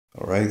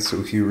All right,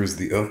 so here is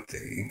the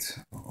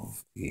update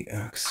of the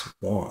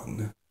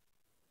X1.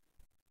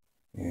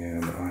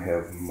 And I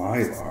have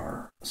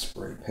Mylar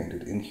spray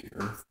painted in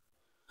here,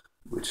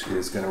 which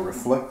is going to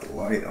reflect the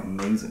light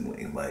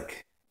amazingly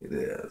like it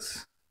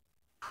is.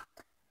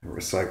 And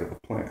recycle the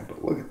plant,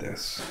 but look at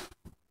this.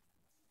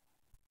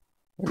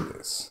 Look at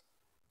this.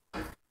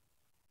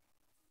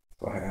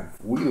 So I have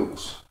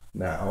wheels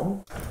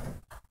now.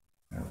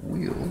 I have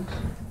wheels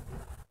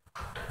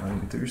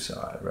on either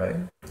side, right?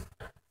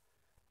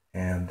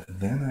 And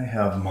then I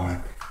have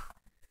my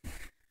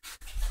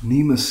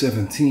NEMA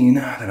 17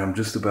 that I'm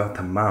just about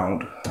to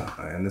mount,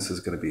 and this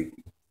is going to be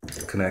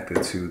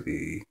connected to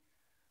the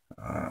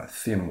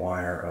thin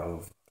wire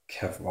of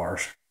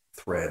Kevlar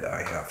thread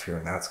I have here,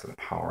 and that's going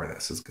to power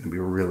this. It's going to be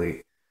a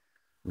really,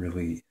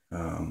 really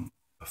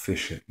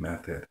efficient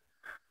method.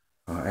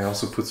 I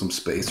also put some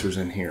spacers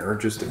in here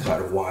just to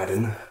kind of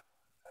widen,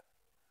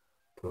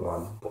 put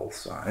on both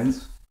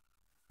sides.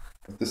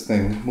 But this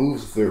thing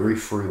moves very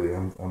freely.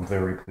 I'm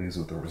very pleased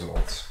with the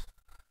results.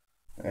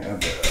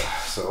 And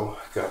so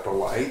got the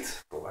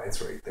light's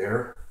right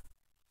there.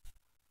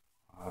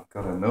 I've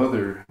got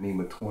another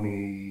NEMA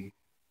 23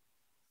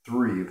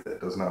 if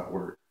that does not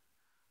work.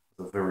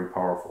 It's a very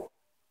powerful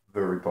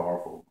motor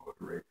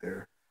right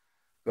there.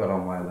 Got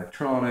all my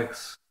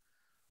electronics,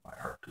 my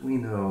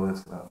Arduino,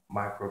 it's got a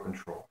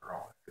microcontroller,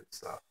 all that good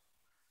stuff.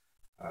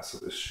 So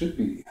this should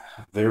be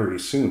very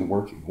soon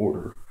working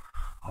order.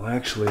 I'll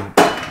actually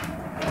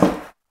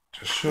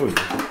just show you.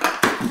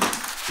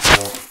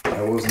 So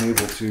I wasn't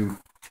able to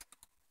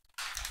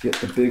get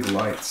the big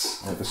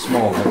lights, or the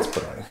small lights,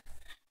 but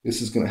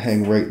this is going to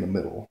hang right in the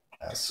middle,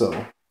 as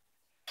so.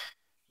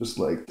 Just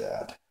like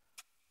that.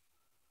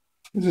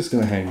 It's just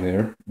going to hang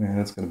there, and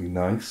it's going to be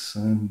nice,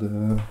 and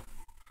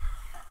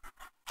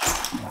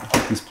I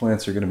think these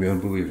plants are going to be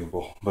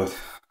unbelievable, but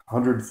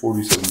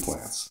 147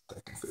 plants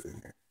that can fit in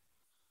here.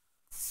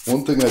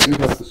 One thing I do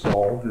have to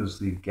solve is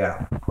the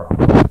gap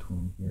problem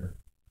between here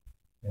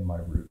and my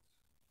roots.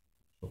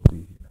 Will be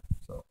here,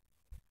 so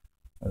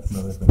that's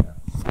another thing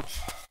else.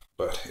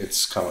 But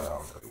it's coming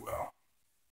out really well.